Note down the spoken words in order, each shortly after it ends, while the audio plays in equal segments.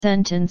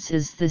sentence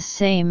is the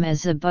same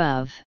as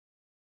above.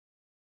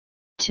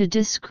 To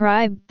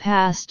describe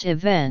past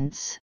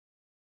events,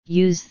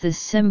 use the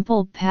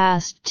simple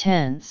past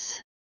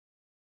tense.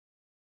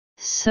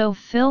 So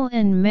fill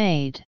in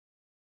made.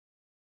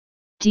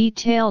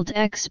 Detailed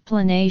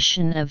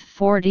explanation of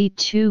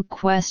 42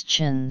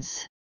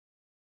 questions.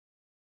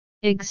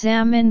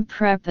 Examine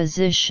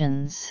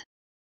prepositions.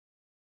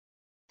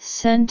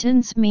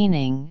 Sentence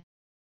meaning: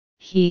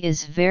 he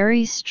is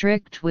very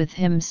strict with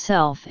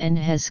himself and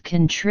has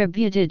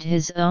contributed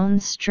his own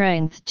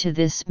strength to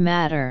this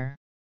matter.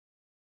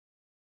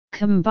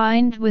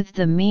 Combined with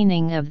the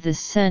meaning of the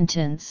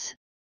sentence,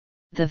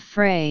 the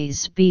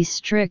phrase be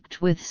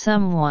strict with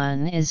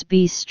someone is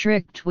be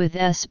strict with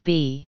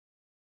SB.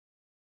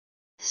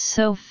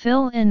 So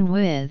fill in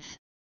with.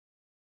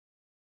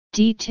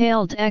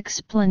 Detailed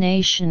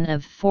explanation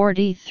of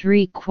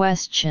 43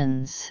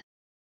 questions.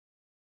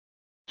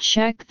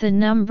 Check the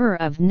number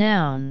of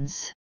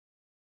nouns.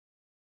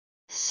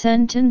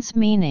 Sentence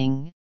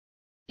meaning: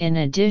 in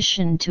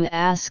addition to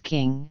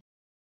asking,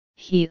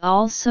 he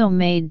also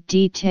made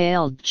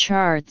detailed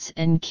charts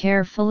and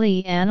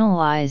carefully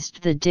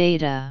analyzed the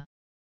data.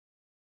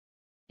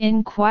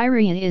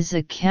 Inquiry is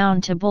a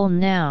countable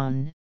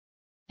noun,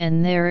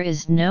 and there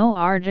is no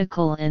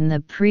article in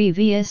the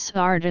previous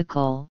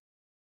article,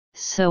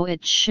 so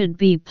it should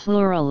be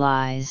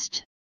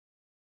pluralized.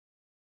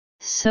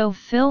 So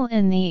fill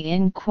in the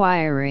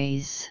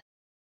inquiries.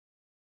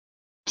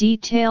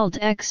 Detailed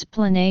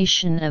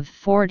explanation of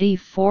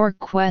 44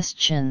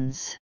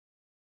 questions.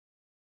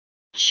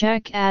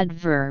 Check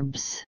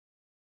adverbs.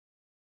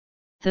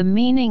 The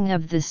meaning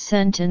of the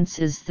sentence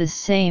is the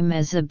same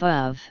as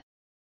above.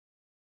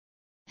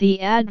 The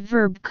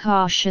adverb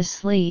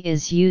cautiously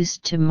is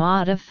used to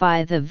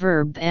modify the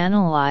verb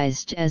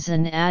analyzed as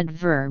an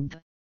adverb,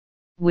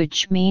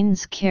 which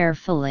means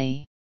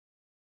carefully.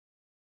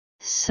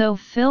 So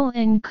fill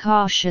in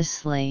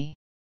cautiously.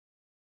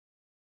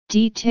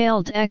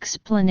 Detailed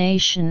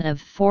explanation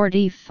of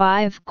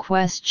 45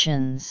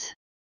 questions.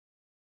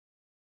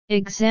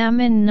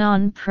 Examine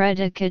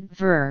non-predicate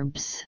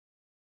verbs.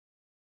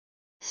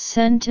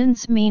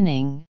 Sentence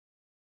meaning: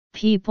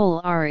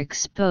 people are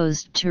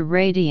exposed to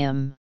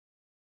radium,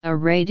 a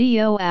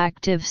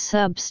radioactive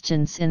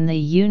substance in the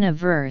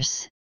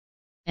universe,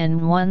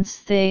 and once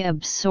they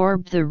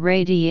absorb the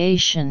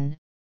radiation,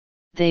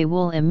 they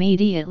will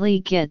immediately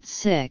get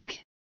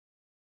sick.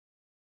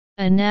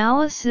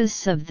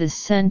 Analysis of the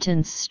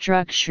sentence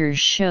structure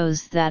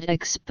shows that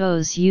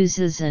expose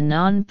uses a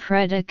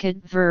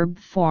non-predicate verb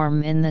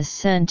form in the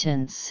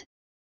sentence,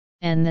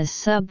 and the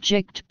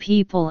subject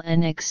people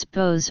and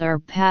expose are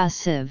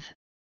passive,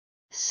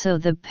 so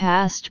the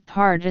past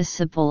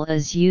participle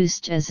is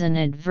used as an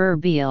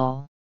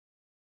adverbial.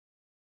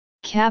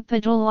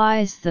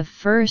 Capitalize the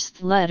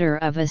first letter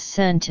of a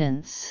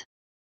sentence.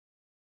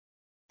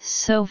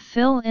 So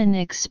fill in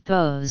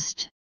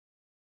exposed.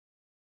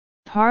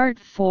 Part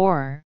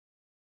 4.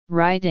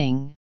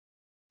 Writing.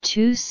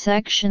 2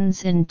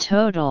 sections in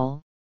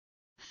total.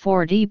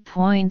 40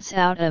 points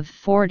out of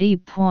 40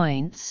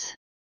 points.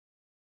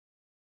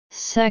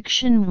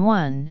 Section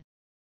 1.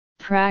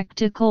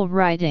 Practical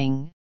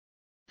writing.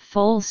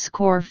 Full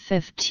score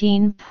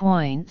 15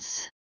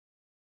 points.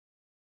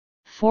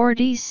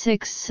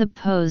 46.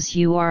 Suppose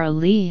you are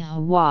Li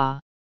Hua.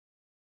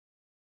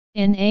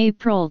 In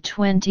April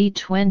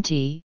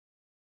 2020,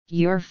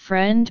 your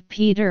friend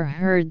Peter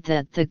heard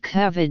that the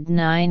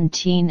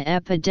COVID-19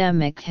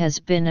 epidemic has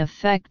been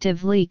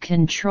effectively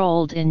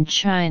controlled in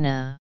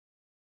China.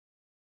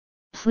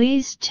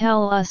 Please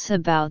tell us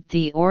about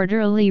the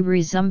orderly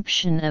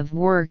resumption of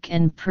work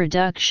and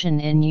production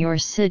in your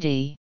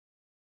city.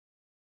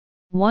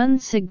 1.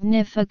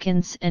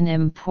 Significance and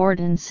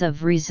importance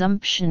of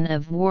resumption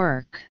of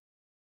work.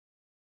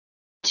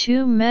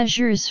 2.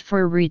 Measures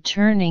for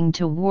returning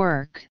to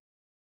work.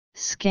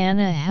 Scan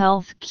a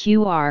health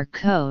QR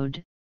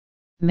code,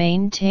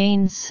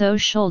 maintain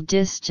social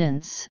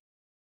distance,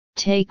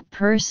 take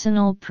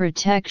personal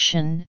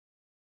protection,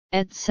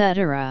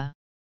 etc.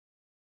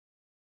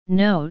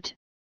 Note: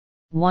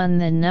 1.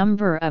 The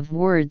number of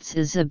words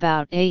is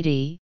about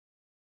 80.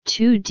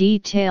 2.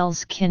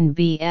 Details can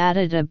be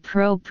added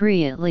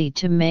appropriately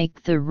to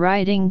make the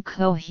writing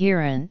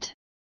coherent.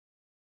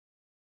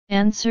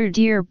 Answer: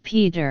 Dear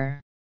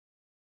Peter,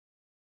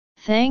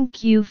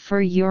 thank you for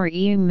your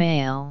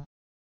email.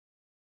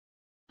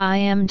 I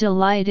am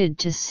delighted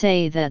to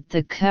say that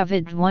the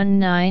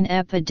COVID-19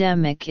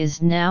 epidemic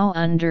is now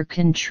under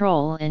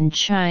control in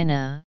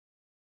China.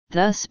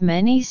 Thus,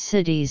 many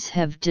cities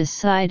have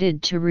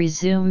decided to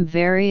resume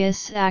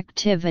various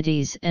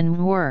activities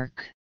and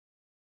work.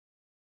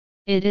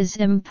 It is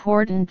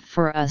important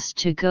for us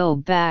to go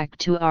back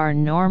to our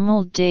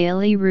normal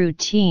daily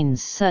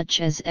routines such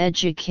as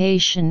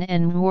education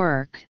and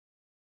work,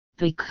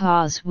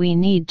 because we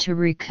need to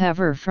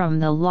recover from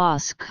the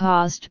loss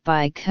caused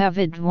by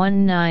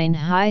COVID-19.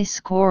 High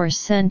score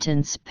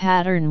sentence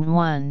pattern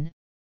 1.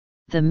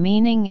 The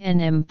meaning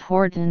and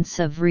importance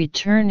of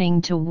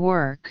returning to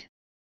work.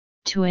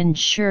 to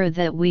ensure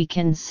that we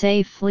can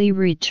safely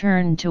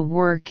return to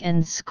work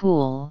and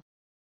school.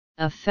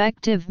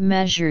 Effective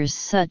measures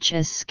such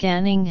as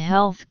scanning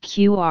health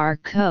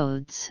QR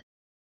codes,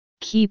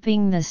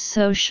 keeping the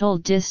social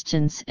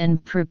distance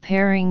and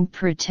preparing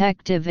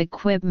protective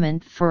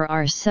equipment for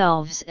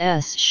ourselves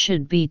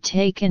should be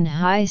taken.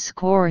 High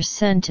score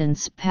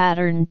sentence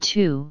pattern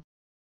 2.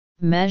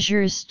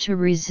 Measures to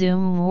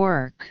resume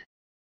work.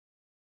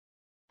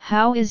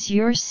 How is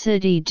your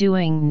city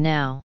doing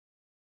now?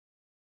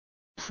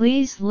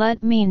 Please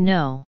let me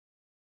know.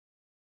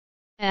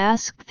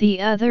 Ask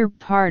the other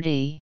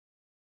party.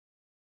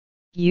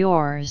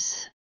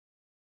 Yours.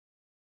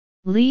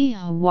 Li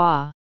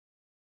Hua.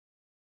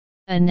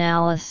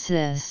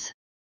 Analysis.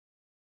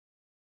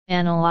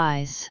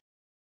 Analyze.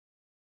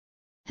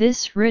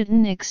 This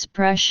written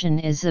expression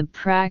is a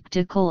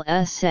practical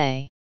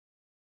essay.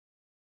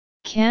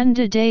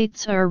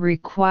 Candidates are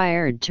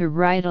required to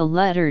write a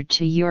letter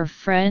to your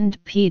friend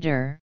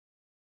Peter,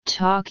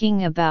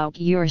 talking about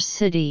your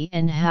city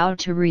and how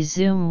to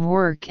resume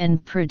work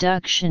and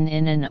production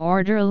in an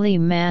orderly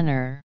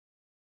manner.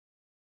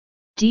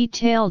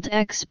 Detailed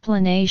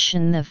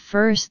explanation. The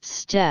first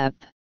step.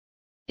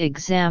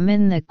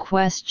 Examine the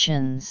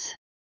questions.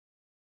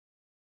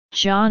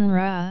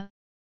 Genre: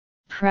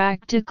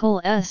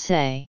 practical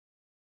essay.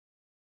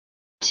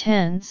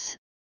 Tense: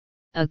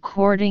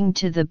 according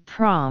to the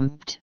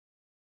prompt,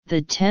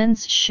 the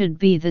tense should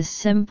be the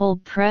simple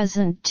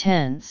present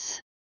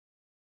tense.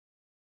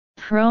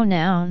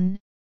 Pronoun: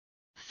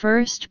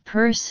 first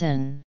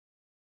person.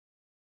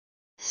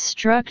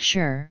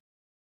 Structure: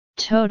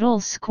 total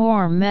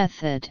score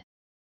method.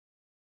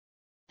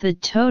 The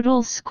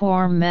total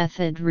score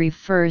method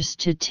refers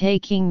to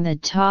taking the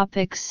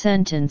topic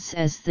sentence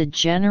as the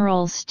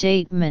general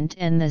statement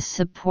and the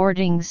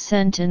supporting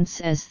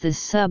sentence as the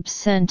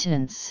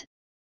sub-sentence,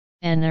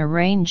 and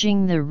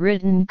arranging the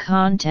written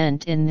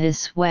content in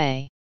this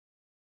way.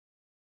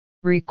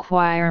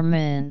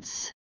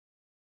 Requirements.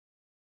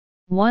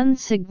 1.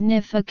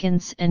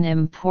 Significance and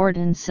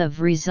importance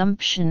of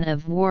resumption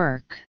of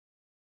work.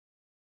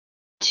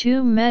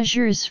 2.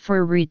 Measures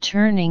for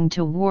returning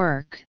to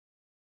work.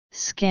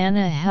 Scan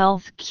a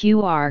health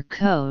QR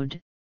code,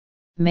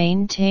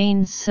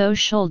 maintain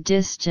social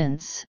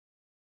distance,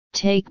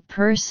 take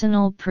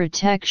personal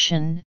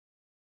protection,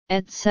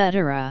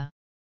 etc.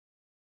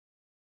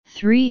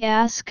 3.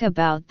 Ask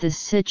about the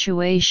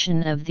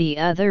situation of the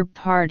other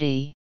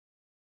party.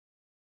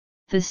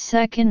 The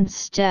second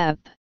step.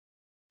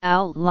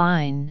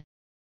 Outline.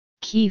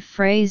 Key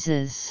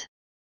phrases.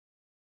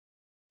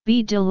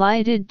 Be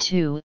delighted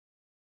to,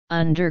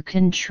 under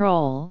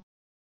control,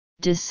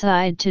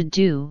 decide to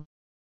do,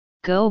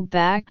 go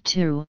back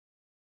to,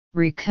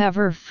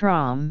 recover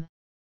from,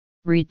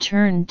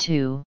 return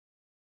to.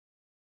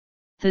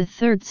 The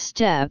third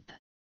step.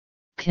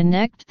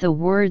 Connect the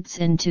words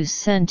into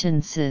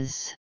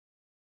sentences.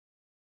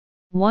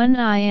 1.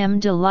 I am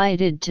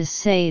delighted to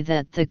say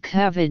that the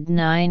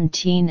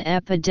COVID-19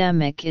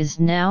 epidemic is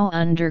now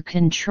under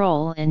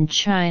control in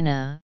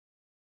China.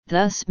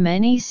 Thus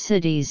many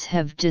cities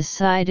have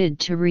decided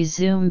to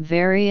resume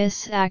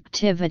various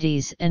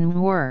activities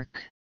and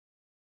work.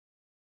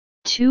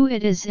 2.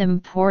 It is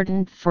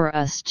important for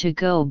us to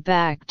go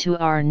back to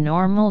our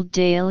normal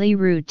daily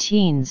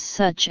routines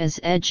such as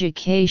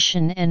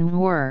education and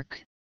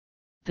work,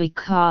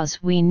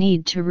 because we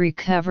need to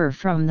recover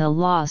from the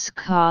loss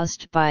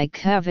caused by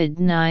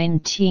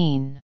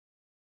COVID-19.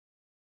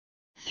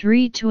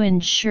 3. To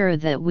ensure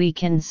that we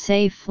can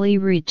safely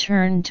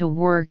return to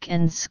work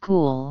and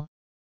school,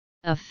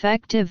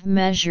 effective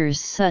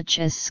measures such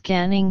as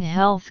scanning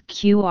health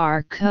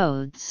QR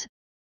codes,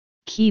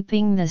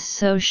 keeping the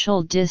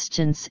social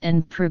distance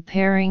and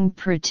preparing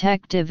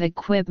protective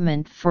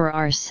equipment for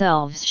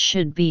ourselves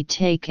should be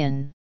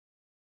taken.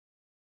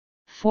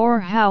 4.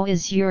 How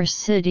is your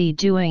city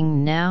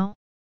doing now?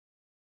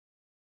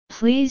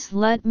 Please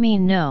let me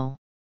know.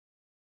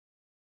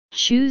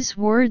 Choose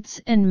words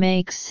and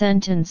make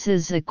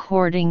sentences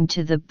according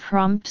to the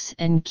prompts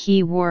and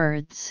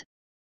keywords.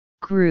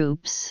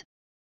 Groups.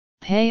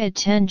 Pay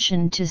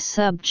attention to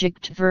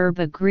subject-verb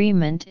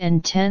agreement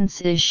and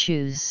tense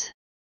issues.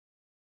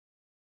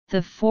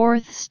 The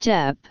fourth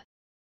step.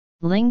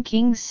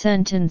 Linking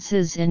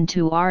sentences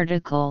into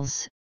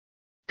articles.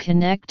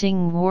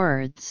 Connecting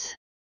words.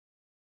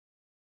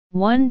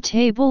 1.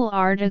 Table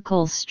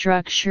article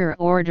structure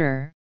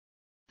order.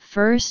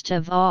 First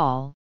of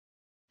all.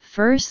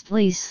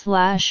 Firstly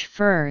 /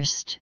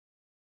 first.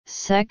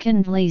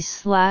 Secondly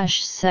 /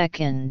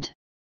 second.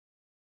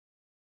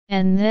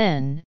 And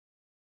then,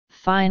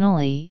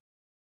 finally,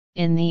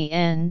 in the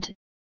end,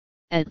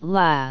 at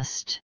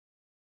last.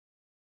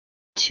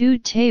 2.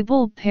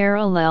 Table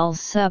parallel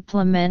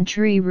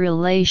supplementary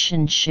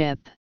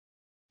relationship.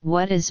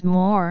 What is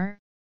more?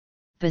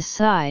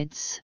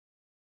 Besides.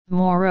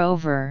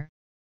 Moreover,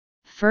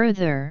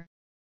 further,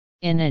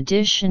 in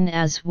addition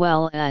as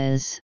well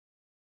as,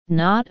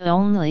 not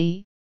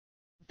only,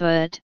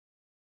 but,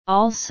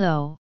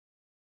 also,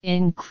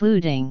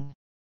 including.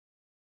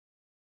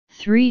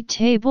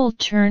 3-table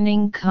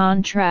turning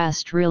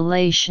contrast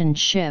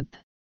relationship.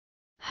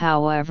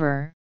 However,